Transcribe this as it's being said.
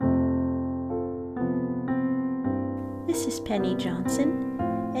This is Penny Johnson,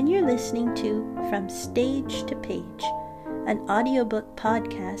 and you're listening to From Stage to Page, an audiobook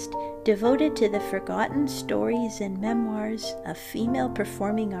podcast devoted to the forgotten stories and memoirs of female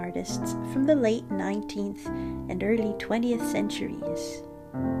performing artists from the late 19th and early 20th centuries.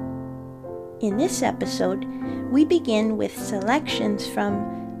 In this episode, we begin with selections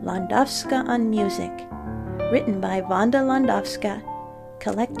from Landowska on Music, written by Wanda Landowska,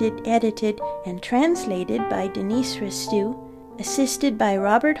 collected, edited, and translated by Denise Restu, assisted by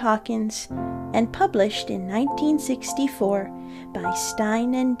Robert Hawkins, and published in 1964 by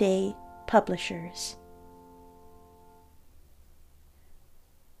Stein and Day Publishers.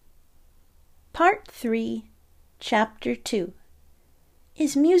 Part 3, Chapter 2.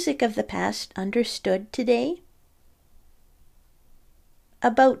 Is music of the past understood today?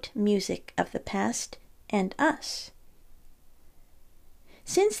 About music of the past and us.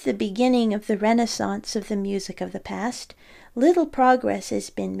 Since the beginning of the Renaissance of the music of the past, little progress has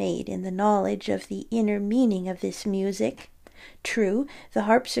been made in the knowledge of the inner meaning of this music. True, the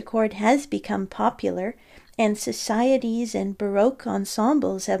harpsichord has become popular, and societies and Baroque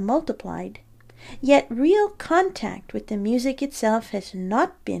ensembles have multiplied. Yet real contact with the music itself has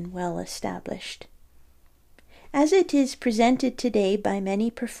not been well established. As it is presented today by many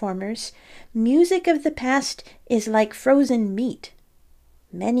performers, music of the past is like frozen meat.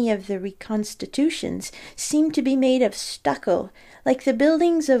 Many of the reconstitutions seem to be made of stucco, like the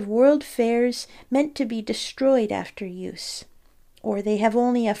buildings of world fairs meant to be destroyed after use. Or they have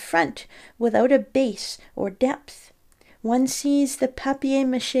only a front without a base or depth. One sees the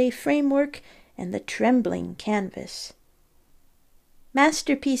papier-mâché framework and the trembling canvas.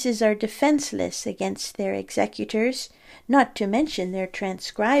 Masterpieces are defenseless against their executors, not to mention their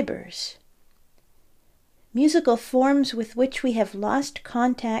transcribers. Musical forms with which we have lost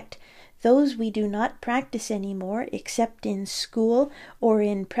contact, those we do not practice anymore except in school or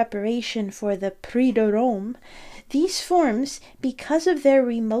in preparation for the Prix de Rome, these forms, because of their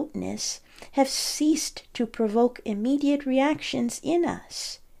remoteness, have ceased to provoke immediate reactions in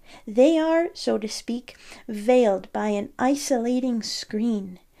us. They are, so to speak, veiled by an isolating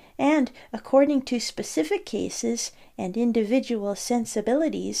screen, and, according to specific cases and individual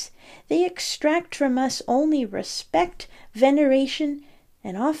sensibilities, they extract from us only respect, veneration,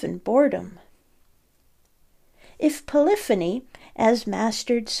 and often boredom. If polyphony, as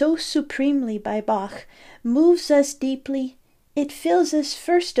mastered so supremely by Bach, moves us deeply, it fills us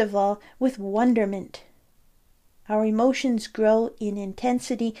first of all with wonderment. Our emotions grow in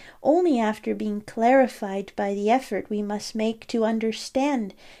intensity only after being clarified by the effort we must make to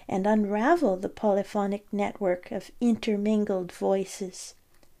understand and unravel the polyphonic network of intermingled voices.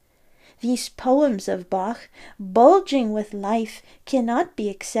 These poems of Bach, bulging with life, cannot be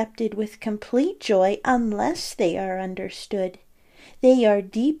accepted with complete joy unless they are understood. They are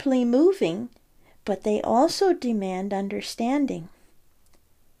deeply moving, but they also demand understanding.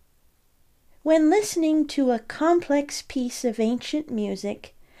 When listening to a complex piece of ancient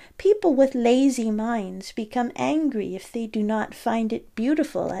music, people with lazy minds become angry if they do not find it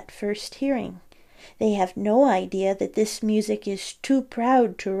beautiful at first hearing. They have no idea that this music is too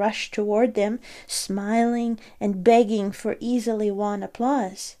proud to rush toward them, smiling and begging for easily won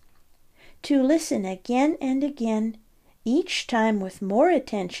applause. To listen again and again, each time with more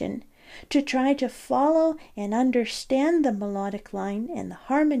attention, to try to follow and understand the melodic line and the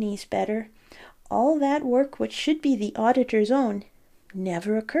harmonies better, all that work which should be the auditor's own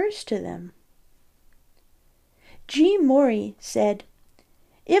never occurs to them. G. Maury said,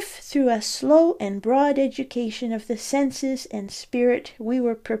 "If through a slow and broad education of the senses and spirit we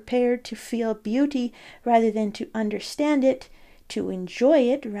were prepared to feel beauty rather than to understand it, to enjoy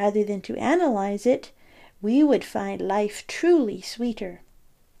it rather than to analyze it, we would find life truly sweeter."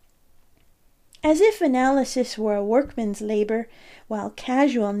 As if analysis were a workman's labor, while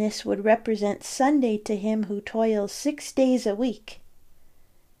casualness would represent Sunday to him who toils 6 days a week.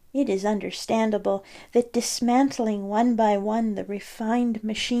 It is understandable that dismantling one by one the refined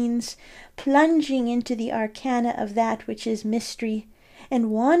machines, plunging into the arcana of that which is mystery, and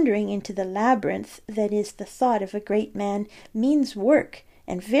wandering into the labyrinth that is the thought of a great man, means work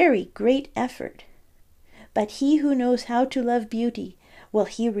and very great effort. But he who knows how to love beauty, will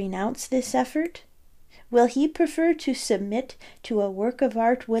he renounce this effort? Will he prefer to submit to a work of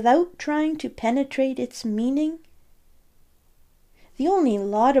art without trying to penetrate its meaning? The only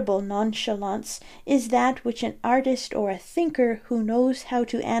laudable nonchalance is that which an artist or a thinker who knows how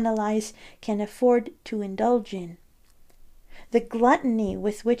to analyze can afford to indulge in. The gluttony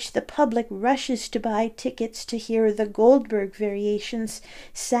with which the public rushes to buy tickets to hear the Goldberg variations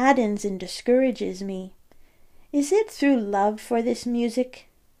saddens and discourages me. Is it through love for this music?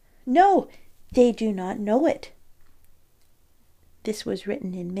 No, they do not know it. This was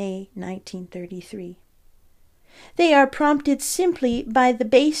written in May 1933. They are prompted simply by the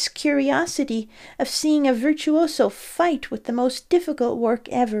base curiosity of seeing a virtuoso fight with the most difficult work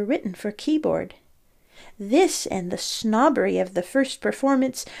ever written for keyboard. This and the snobbery of the first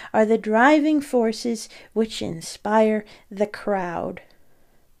performance are the driving forces which inspire the crowd.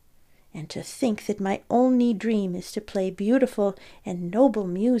 And to think that my only dream is to play beautiful and noble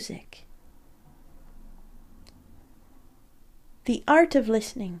music. The art of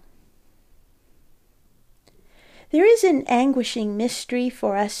listening. There is an anguishing mystery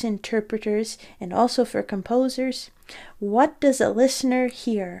for us interpreters and also for composers. What does a listener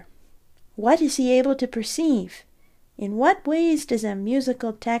hear? What is he able to perceive? In what ways does a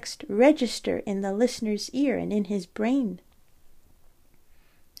musical text register in the listener's ear and in his brain?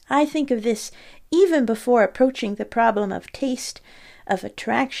 I think of this even before approaching the problem of taste, of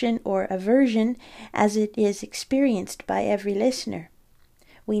attraction or aversion, as it is experienced by every listener.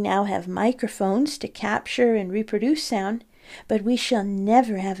 We now have microphones to capture and reproduce sound, but we shall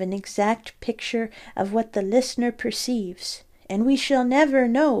never have an exact picture of what the listener perceives, and we shall never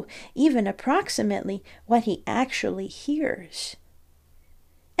know, even approximately, what he actually hears.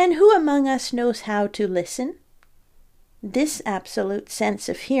 And who among us knows how to listen? This absolute sense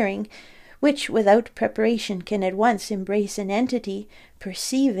of hearing, which without preparation can at once embrace an entity,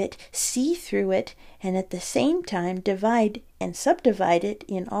 perceive it, see through it, and at the same time divide and subdivide it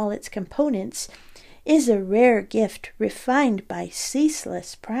in all its components, is a rare gift refined by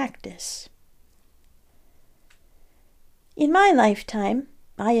ceaseless practice. In my lifetime,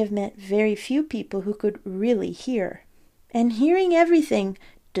 I have met very few people who could really hear, and hearing everything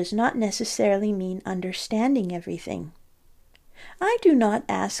does not necessarily mean understanding everything. I do not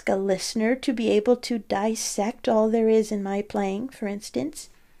ask a listener to be able to dissect all there is in my playing, for instance.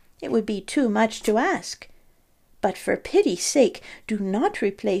 It would be too much to ask. But for pity's sake, do not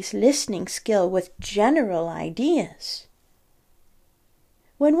replace listening skill with general ideas.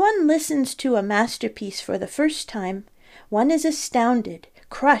 When one listens to a masterpiece for the first time, one is astounded,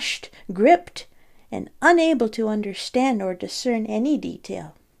 crushed, gripped, and unable to understand or discern any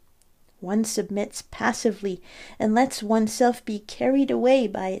detail. One submits passively and lets oneself be carried away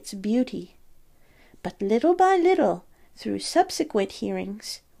by its beauty. But little by little, through subsequent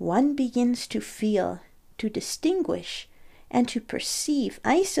hearings, one begins to feel, to distinguish, and to perceive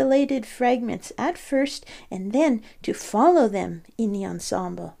isolated fragments at first, and then to follow them in the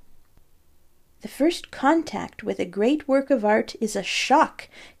ensemble. The first contact with a great work of art is a shock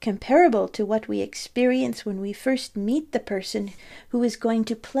comparable to what we experience when we first meet the person who is going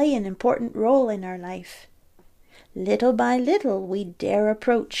to play an important role in our life. Little by little we dare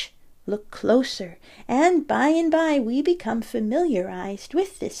approach, look closer, and by we become familiarized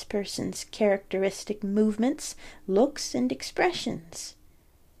with this person's characteristic movements, looks, and expressions.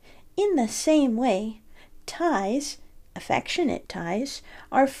 In the same way, ties, affectionate ties,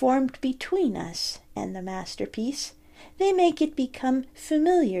 are formed between us and the masterpiece. They make it become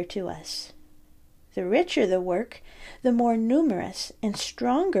familiar to us. The richer the work, the more numerous and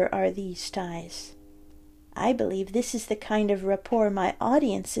stronger are these ties. I believe this is the kind of rapport my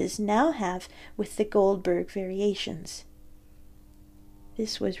audiences now have with the Goldberg Variations.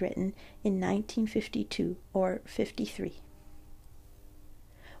 This was written in 1952 or 53.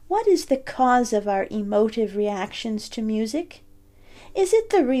 What is the cause of our emotive reactions to music? Is it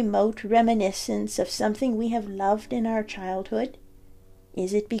the remote reminiscence of something we have loved in our childhood?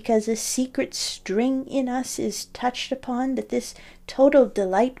 Is it because a secret string in us is touched upon that this total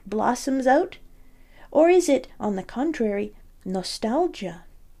delight blossoms out? Or is it, on the contrary, nostalgia?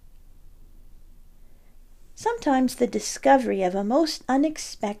 Sometimes the discovery of a most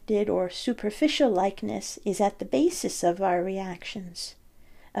unexpected or superficial likeness is at the basis of our reactions.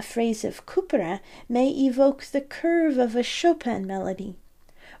 A phrase of Couperin may evoke the curve of a Chopin melody,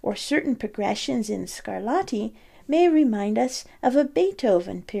 or certain progressions in Scarlatti may remind us of a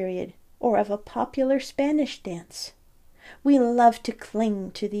Beethoven period or of a popular Spanish dance. We love to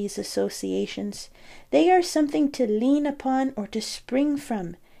cling to these associations. They are something to lean upon or to spring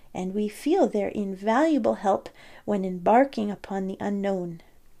from, and we feel their invaluable help when embarking upon the unknown.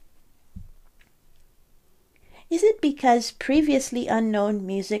 Is it because previously unknown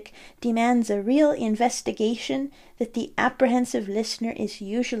music demands a real investigation that the apprehensive listener is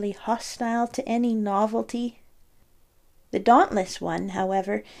usually hostile to any novelty? The dauntless one,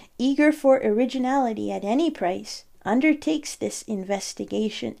 however, eager for originality at any price, undertakes this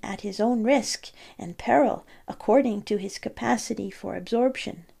investigation at his own risk and peril according to his capacity for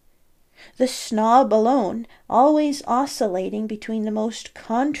absorption. The snob alone, always oscillating between the most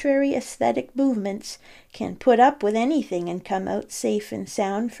contrary aesthetic movements, can put up with anything and come out safe and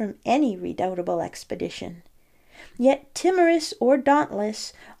sound from any redoubtable expedition. Yet timorous or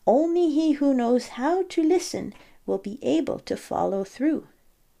dauntless, only he who knows how to listen will be able to follow through.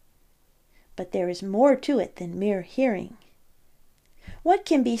 But there is more to it than mere hearing. What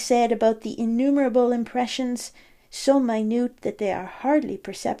can be said about the innumerable impressions, so minute that they are hardly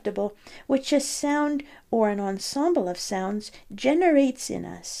perceptible, which a sound or an ensemble of sounds generates in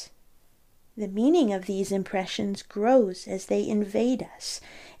us? The meaning of these impressions grows as they invade us,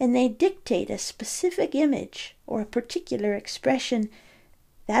 and they dictate a specific image or a particular expression,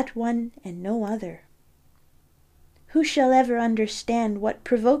 that one and no other. Who shall ever understand what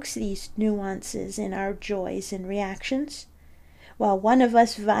provokes these nuances in our joys and reactions? While one of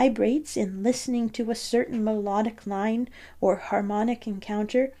us vibrates in listening to a certain melodic line or harmonic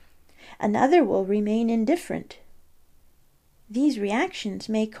encounter, another will remain indifferent. These reactions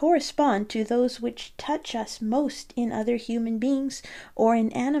may correspond to those which touch us most in other human beings or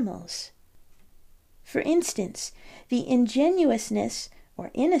in animals. For instance, the ingenuousness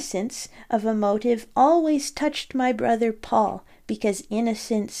or innocence of a motive always touched my brother Paul, because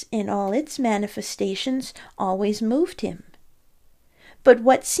innocence in all its manifestations always moved him. But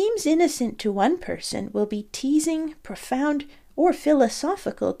what seems innocent to one person will be teasing, profound, or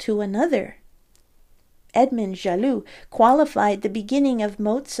philosophical to another. Edmund Jaloux qualified the beginning of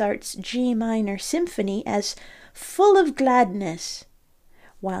Mozart's G minor symphony as full of gladness,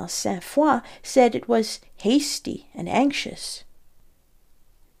 while Saint-Foy said it was hasty and anxious.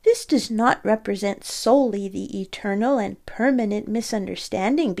 This does not represent solely the eternal and permanent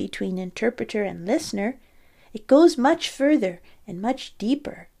misunderstanding between interpreter and listener. It goes much further and much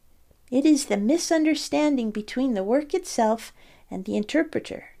deeper. It is the misunderstanding between the work itself and the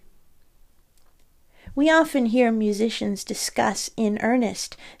interpreter. We often hear musicians discuss in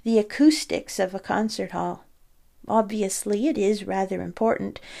earnest the acoustics of a concert hall. Obviously, it is rather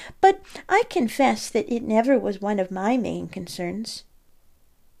important, but I confess that it never was one of my main concerns.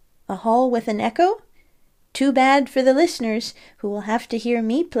 A hall with an echo? Too bad for the listeners, who will have to hear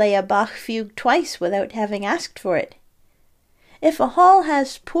me play a Bach fugue twice without having asked for it. If a hall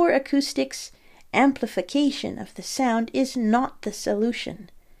has poor acoustics, amplification of the sound is not the solution.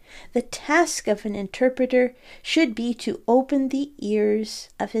 The task of an interpreter should be to open the ears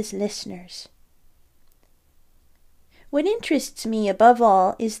of his listeners. What interests me above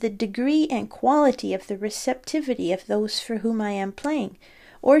all is the degree and quality of the receptivity of those for whom I am playing,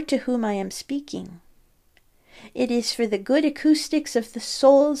 or to whom I am speaking. It is for the good acoustics of the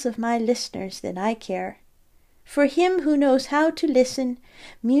souls of my listeners that I care. For him who knows how to listen,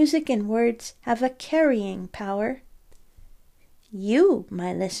 music and words have a carrying power. You,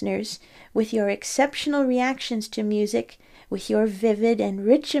 my listeners, with your exceptional reactions to music, with your vivid and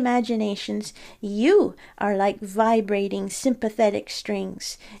rich imaginations, you are like vibrating sympathetic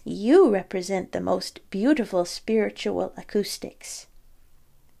strings. You represent the most beautiful spiritual acoustics.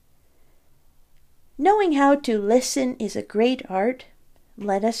 Knowing how to listen is a great art.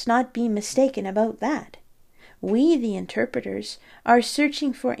 Let us not be mistaken about that. We, the interpreters, are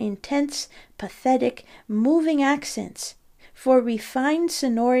searching for intense, pathetic, moving accents, for refined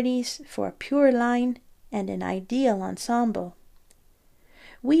sonorities, for a pure line, and an ideal ensemble.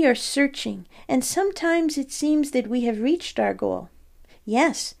 We are searching, and sometimes it seems that we have reached our goal.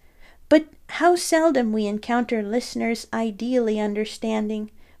 Yes, but how seldom we encounter listeners ideally understanding,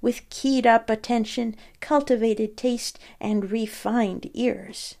 with keyed-up attention, cultivated taste, and refined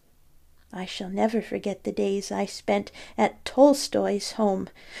ears. I shall never forget the days I spent at Tolstoy's home,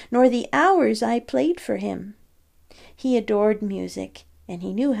 nor the hours I played for him. He adored music, and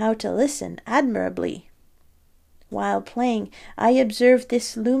he knew how to listen admirably. While playing, I observed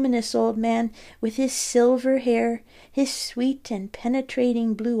this luminous old man with his silver hair, his sweet and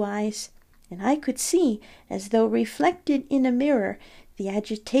penetrating blue eyes, and I could see, as though reflected in a mirror, the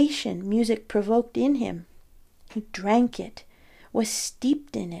agitation music provoked in him. He drank it, was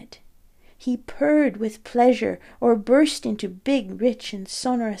steeped in it. He purred with pleasure or burst into big, rich, and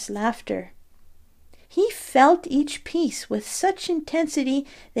sonorous laughter. He felt each piece with such intensity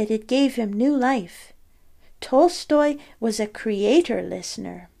that it gave him new life. Tolstoy was a creator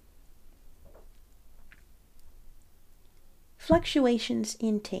listener. Fluctuations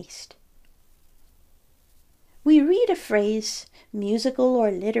in taste. We read a phrase, musical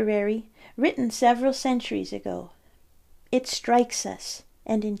or literary, written several centuries ago. It strikes us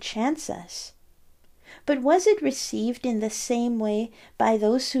and enchants us. But was it received in the same way by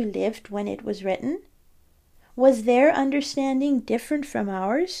those who lived when it was written? Was their understanding different from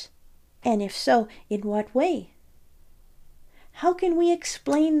ours? And if so, in what way? How can we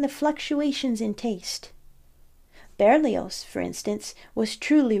explain the fluctuations in taste? Berlioz, for instance, was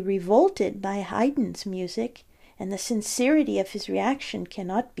truly revolted by Haydn's music, and the sincerity of his reaction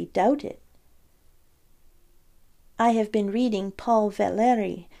cannot be doubted. I have been reading Paul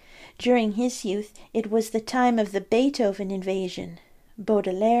Valéry. During his youth, it was the time of the Beethoven invasion.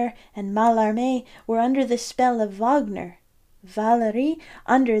 Baudelaire and Mallarmé were under the spell of Wagner, Valéry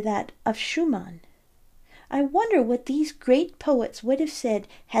under that of Schumann. I wonder what these great poets would have said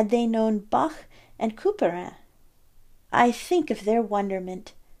had they known Bach and Couperin. I think of their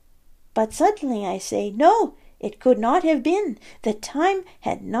wonderment. But suddenly I say, no, it could not have been. The time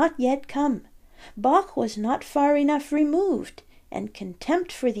had not yet come. Bach was not far enough removed, and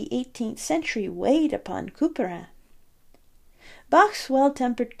contempt for the 18th century weighed upon Couperin. Bach's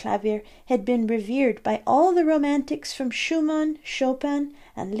well-tempered clavier had been revered by all the romantics from Schumann, Chopin,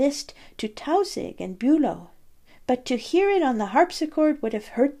 and Liszt to Tausig and Bülow. But to hear it on the harpsichord would have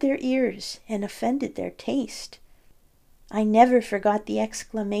hurt their ears and offended their taste. I never forgot the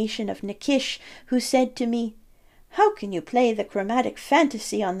exclamation of Nikisch, who said to me, "How can you play the chromatic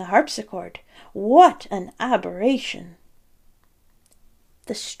fantasy on the harpsichord? What an aberration!"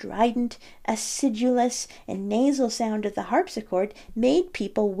 The strident, acidulous, and nasal sound of the harpsichord made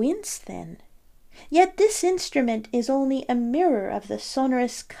people wince then. Yet this instrument is only a mirror of the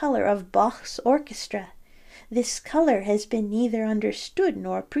sonorous color of Bach's orchestra. This color has been neither understood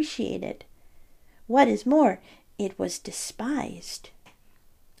nor appreciated. What is more, it was despised.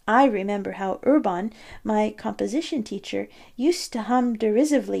 I remember how Urban, my composition teacher, used to hum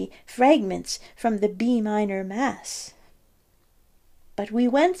derisively fragments from the B minor Mass. But we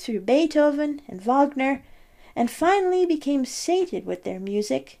went through Beethoven and Wagner, and finally became sated with their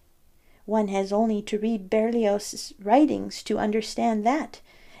music. One has only to read Berlioz's writings to understand that.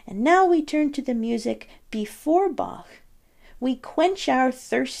 And now we turn to the music before Bach. We quench our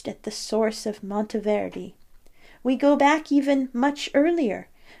thirst at the source of Monteverdi. We go back even much earlier.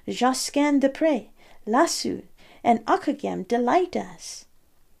 Josquin des Prés, Lassus, and Ockeghem delight us.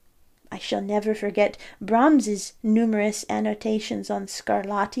 I shall never forget Brahms's numerous annotations on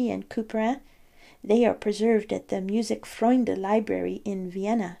Scarlatti and Couperin. They are preserved at the Musikfreunde Library in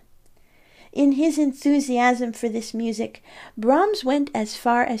Vienna. In his enthusiasm for this music, Brahms went as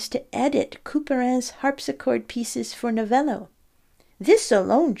far as to edit Couperin's harpsichord pieces for Novello. This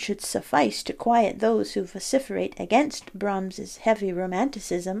alone should suffice to quiet those who vociferate against Brahms's heavy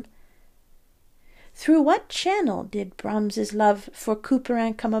romanticism. Through what channel did Brahms's love for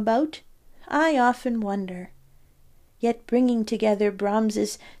Couperin come about? I often wonder. Yet bringing together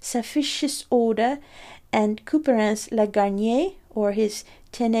Brahms's Saphische Ode and Couperin's La Garnier, or his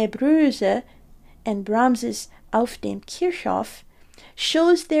Ténébreuse, and Brahms's Auf dem Kirchhof,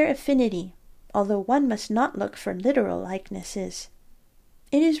 shows their affinity, although one must not look for literal likenesses.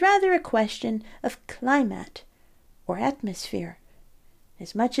 It is rather a question of climate or atmosphere.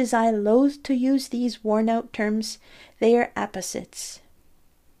 As much as I loathe to use these worn-out terms, they are apposites.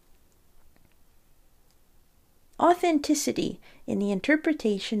 Authenticity in the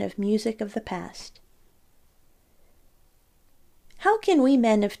interpretation of music of the past. How can we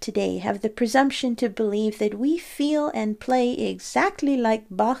men of today have the presumption to believe that we feel and play exactly like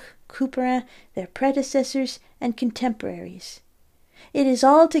Bach, Couperin, their predecessors, and contemporaries? It is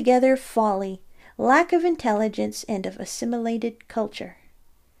altogether folly, lack of intelligence, and of assimilated culture.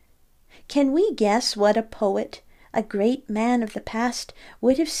 Can we guess what a poet, a great man of the past,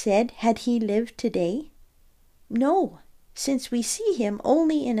 would have said had he lived today? No, since we see him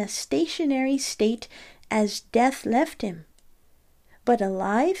only in a stationary state as death left him. But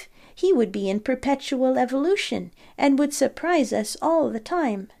alive, he would be in perpetual evolution, and would surprise us all the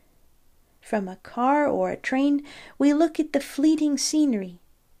time. From a car or a train, we look at the fleeting scenery.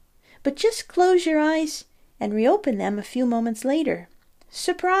 But just close your eyes and reopen them a few moments later.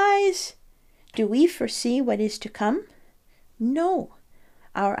 Surprise! Do we foresee what is to come? No.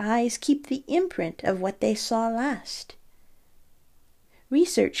 Our eyes keep the imprint of what they saw last.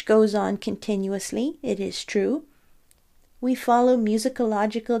 Research goes on continuously, it is true. We follow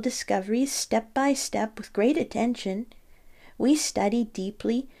musicological discoveries step by step with great attention. We study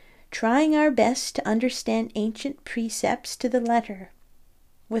deeply, trying our best to understand ancient precepts to the letter.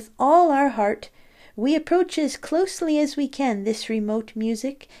 With all our heart, we approach as closely as we can this remote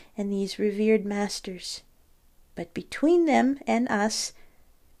music and these revered masters. But between them and us,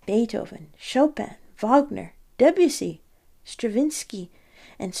 Beethoven, Chopin, Wagner, Debussy, Stravinsky,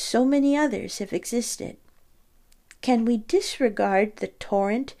 and so many others have existed. Can we disregard the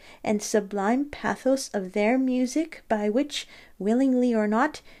torrent and sublime pathos of their music by which, willingly or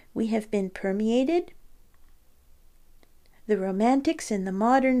not, we have been permeated? The Romantics and the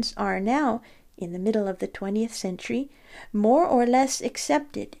moderns are now, in the middle of the 20th century, more or less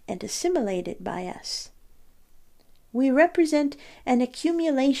accepted and assimilated by us. We represent an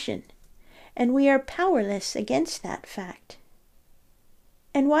accumulation, and we are powerless against that fact.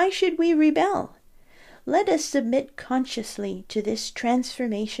 And why should we rebel? Let us submit consciously to this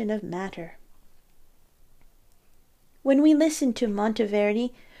transformation of matter. When we listen to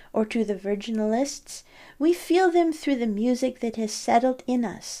Monteverdi or to the Virginalists, we feel them through the music that has settled in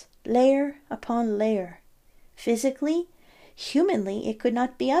us, layer upon layer. Physically, humanly, it could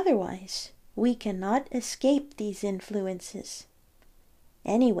not be otherwise. We cannot escape these influences.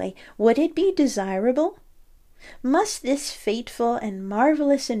 Anyway, would it be desirable? Must this fateful and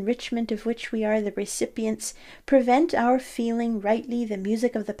marvelous enrichment of which we are the recipients prevent our feeling rightly the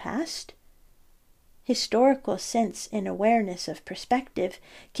music of the past? Historical sense and awareness of perspective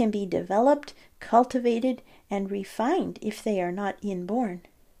can be developed, cultivated, and refined if they are not inborn.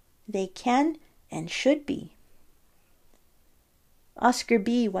 They can and should be. Oscar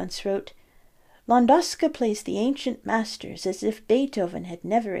Bie once wrote, "Landowska plays the ancient masters as if Beethoven had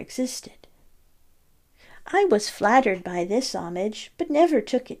never existed." I was flattered by this homage, but never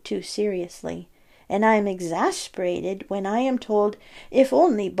took it too seriously, and I am exasperated when I am told, if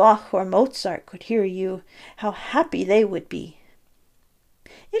only Bach or Mozart could hear you, how happy they would be.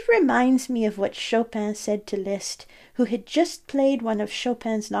 It reminds me of what Chopin said to Liszt, who had just played one of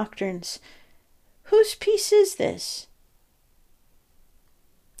Chopin's nocturnes. "Whose piece is this?"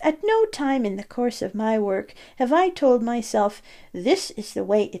 At no time in the course of my work have I told myself, this is the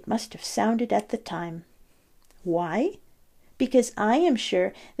way it must have sounded at the time. Why? Because I am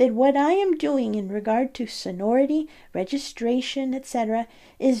sure that what I am doing in regard to sonority, registration, etc.,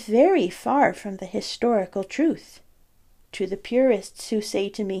 is very far from the historical truth. To the purists who say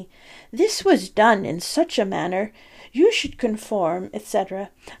to me, "This was done in such a manner, you should conform," etc.,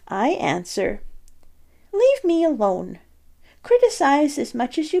 I answer, "Leave me alone. Criticize as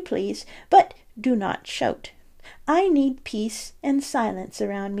much as you please, but do not shout. I need peace and silence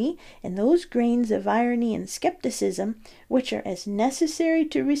around me, and those grains of irony and skepticism which are as necessary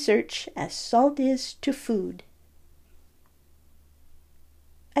to research as salt is to food."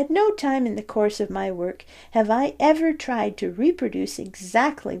 At no time in the course of my work have I ever tried to reproduce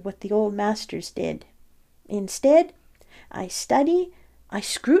exactly what the old masters did. Instead, I study, I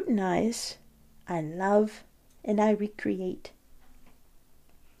scrutinize, I love, and I recreate.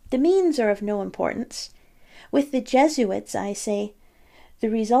 The means are of no importance. With the Jesuits, I say, the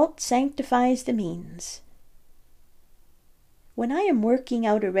result sanctifies the means. When I am working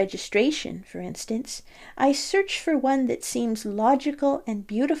out a registration, for instance, I search for one that seems logical and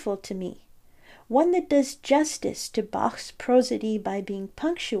beautiful to me, one that does justice to Bach's prosody by being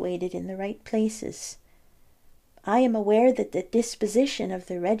punctuated in the right places. I am aware that the disposition of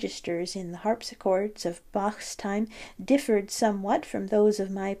the registers in the harpsichords of Bach's time differed somewhat from those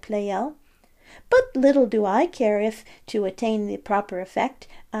of my Pleyel, but little do I care if, to attain the proper effect,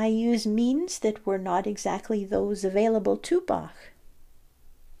 I use means that were not exactly those available to Bach.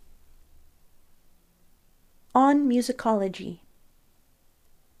 On musicology.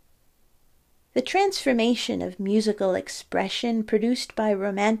 The transformation of musical expression produced by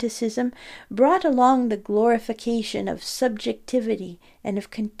Romanticism brought along the glorification of subjectivity and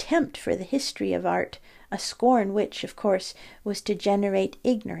of contempt for the history of art, a scorn which, of course, was to generate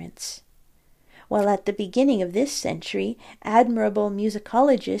ignorance. While at the beginning of this century, admirable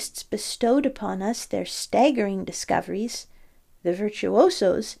musicologists bestowed upon us their staggering discoveries, the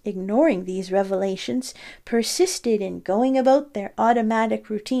virtuosos, ignoring these revelations, persisted in going about their automatic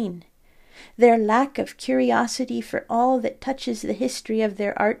routine. Their lack of curiosity for all that touches the history of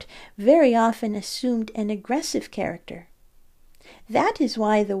their art very often assumed an aggressive character. That is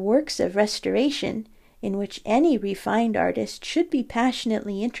why the works of restoration, in which any refined artist should be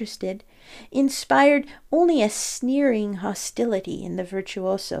passionately interested, inspired only a sneering hostility in the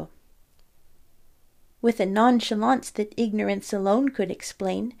virtuoso. With a nonchalance that ignorance alone could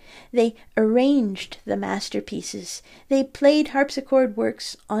explain, they arranged the masterpieces. They played harpsichord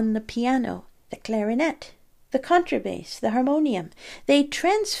works on the piano, the clarinet, the contrabass, the harmonium. They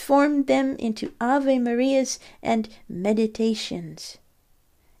transformed them into Ave Marias and meditations.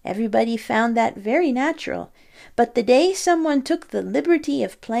 Everybody found that very natural, but the day someone took the liberty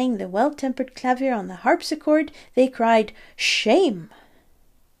of playing the well-tempered clavier on the harpsichord, they cried, "Shame!"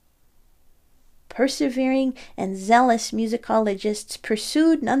 Persevering and zealous musicologists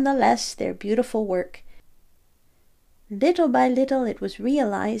pursued nonetheless their beautiful work. Little by little it was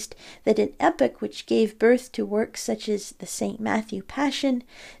realized that an epoch which gave birth to works such as the St. Matthew Passion,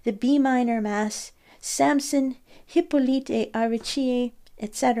 the B minor Mass, Samson, Hippolyte et Arachie,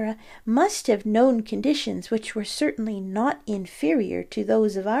 etc., must have known conditions which were certainly not inferior to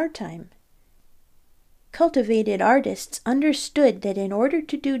those of our time. Cultivated artists understood that in order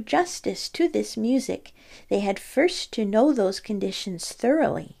to do justice to this music, they had first to know those conditions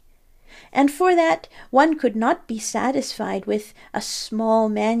thoroughly. And for that, one could not be satisfied with a small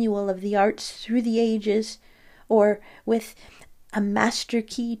manual of the arts through the ages, or with a master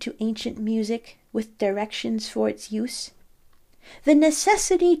key to ancient music with directions for its use. The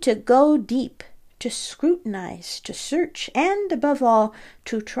necessity to go deep, to scrutinize, to search, and, above all,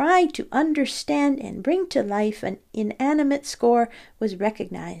 to try to understand and bring to life an inanimate score was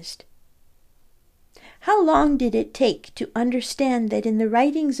recognized. How long did it take to understand that in the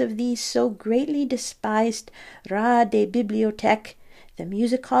writings of these so greatly despised rats de bibliothèque, the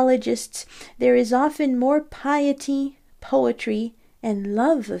musicologists, there is often more piety, poetry, and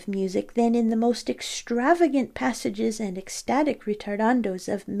love of music than in the most extravagant passages and ecstatic ritardandos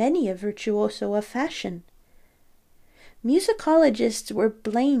of many a virtuoso of fashion? Musicologists were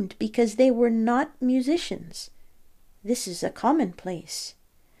blamed because they were not musicians. This is a commonplace.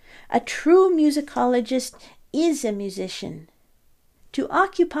 A true musicologist is a musician. To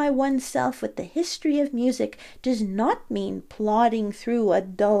occupy oneself with the history of music does not mean plodding through a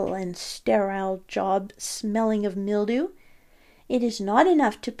dull and sterile job smelling of mildew. It is not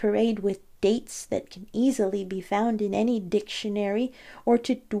enough to parade with dates that can easily be found in any dictionary, or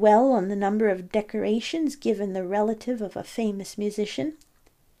to dwell on the number of decorations given the relative of a famous musician.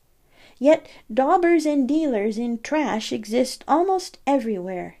 Yet daubers and dealers in trash exist almost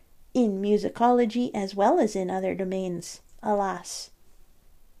everywhere, in musicology as well as in other domains, alas.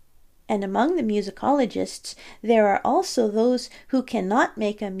 And among the musicologists there are also those who cannot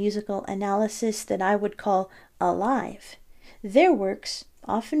make a musical analysis that I would call alive. Their works,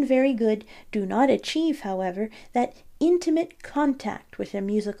 often very good, do not achieve, however, that intimate contact with a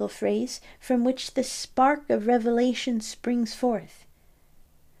musical phrase from which the spark of revelation springs forth.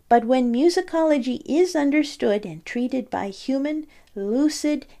 But when musicology is understood and treated by human,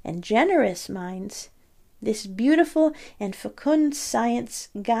 lucid, and generous minds, this beautiful and fecund science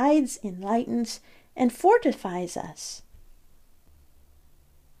guides, enlightens, and fortifies us.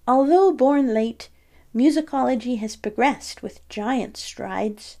 Although born late, musicology has progressed with giant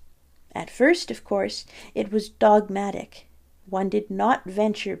strides. At first, of course, it was dogmatic. One did not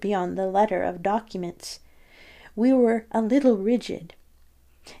venture beyond the letter of documents. We were a little rigid.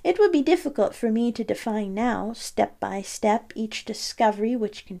 It would be difficult for me to define now, step by step, each discovery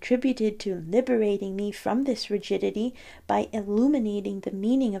which contributed to liberating me from this rigidity by illuminating the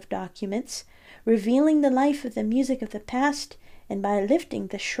meaning of documents, revealing the life of the music of the past, and by lifting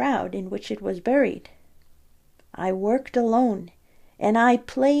the shroud in which it was buried. I worked alone, and I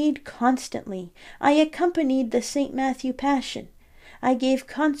played constantly. I accompanied the St. Matthew Passion. I gave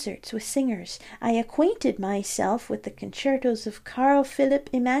concerts with singers. I acquainted myself with the concertos of Carl Philipp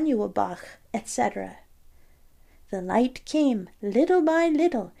Emanuel Bach, etc. The light came little by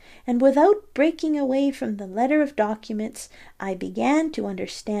little, and without breaking away from the letter of documents, I began to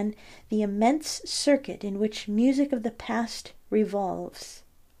understand the immense circuit in which music of the past revolves.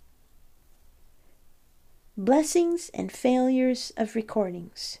 Blessings and failures of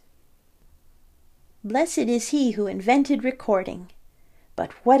recordings. Blessed is he who invented recording.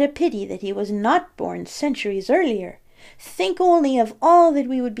 But what a pity that he was not born centuries earlier. Think only of all that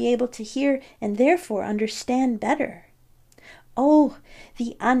we would be able to hear and therefore understand better. Oh,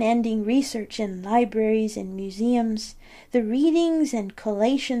 the unending research in libraries and museums, the readings and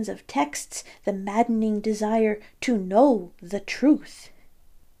collations of texts, the maddening desire to know the truth.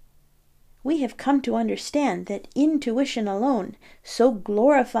 We have come to understand that intuition alone, so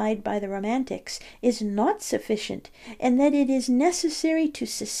glorified by the Romantics, is not sufficient, and that it is necessary to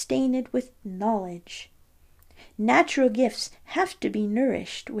sustain it with knowledge. Natural gifts have to be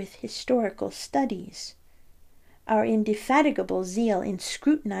nourished with historical studies. Our indefatigable zeal in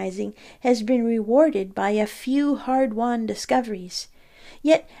scrutinizing has been rewarded by a few hard-won discoveries.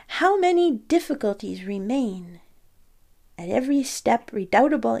 Yet how many difficulties remain! At every step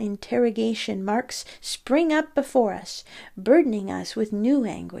redoubtable interrogation marks spring up before us, burdening us with new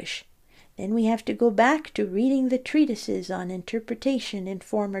anguish. Then we have to go back to reading the treatises on interpretation in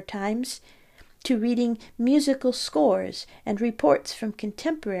former times, to reading musical scores and reports from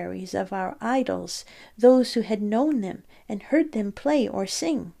contemporaries of our idols, those who had known them and heard them play or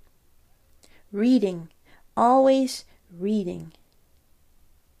sing. Reading, always reading.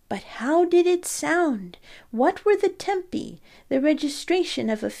 But how did it sound? What were the tempi, the registration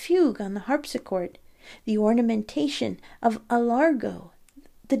of a fugue on the harpsichord, the ornamentation of a largo,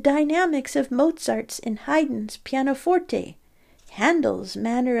 the dynamics of Mozart's and Haydn's pianoforte, Handel's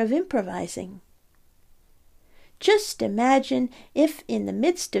manner of improvising? Just imagine if in the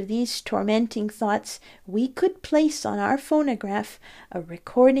midst of these tormenting thoughts we could place on our phonograph a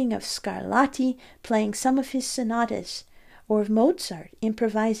recording of Scarlatti playing some of his sonatas, or of Mozart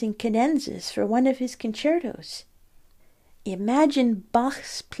improvising cadenzas for one of his concertos. Imagine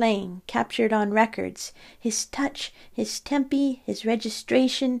Bach's playing captured on records, his touch, his tempi, his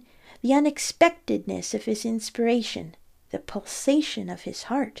registration, the unexpectedness of his inspiration, the pulsation of his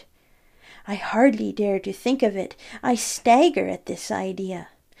heart. I hardly dare to think of it. I stagger at this idea.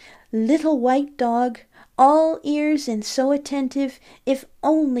 Little white dog, all ears and so attentive, if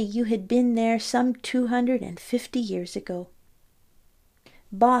only you had been there some 250 years ago.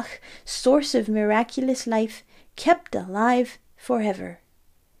 Bach, source of miraculous life, kept alive forever.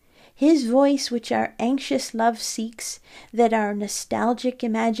 His voice, which our anxious love seeks, that our nostalgic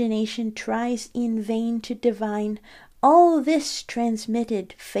imagination tries in vain to divine, all this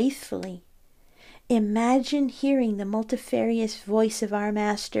transmitted faithfully. Imagine hearing the multifarious voice of our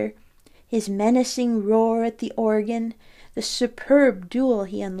master, his menacing roar at the organ, the superb duel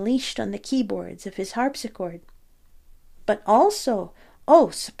he unleashed on the keyboards of his harpsichord. But also, oh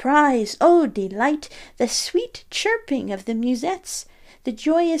surprise, oh delight, the sweet chirping of the musettes, the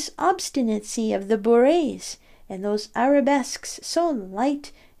joyous obstinacy of the bourrées, and those arabesques so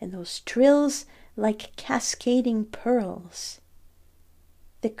light, and those trills like cascading pearls.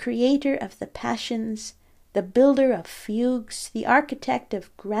 The creator of the passions, the builder of fugues, the architect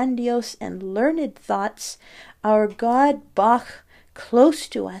of grandiose and learned thoughts, our God Bach, close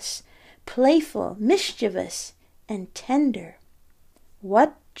to us, playful, mischievous, and tender.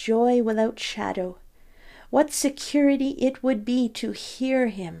 What joy without shadow! What security it would be to hear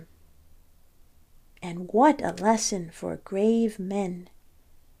him! And what a lesson for grave men!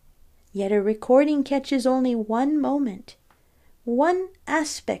 Yet a recording catches only one moment, one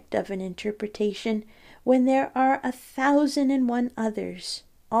aspect of an interpretation, when there are 1,001 others,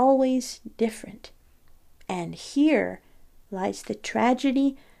 always different. And here lies the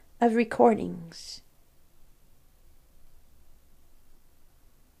tragedy of recordings.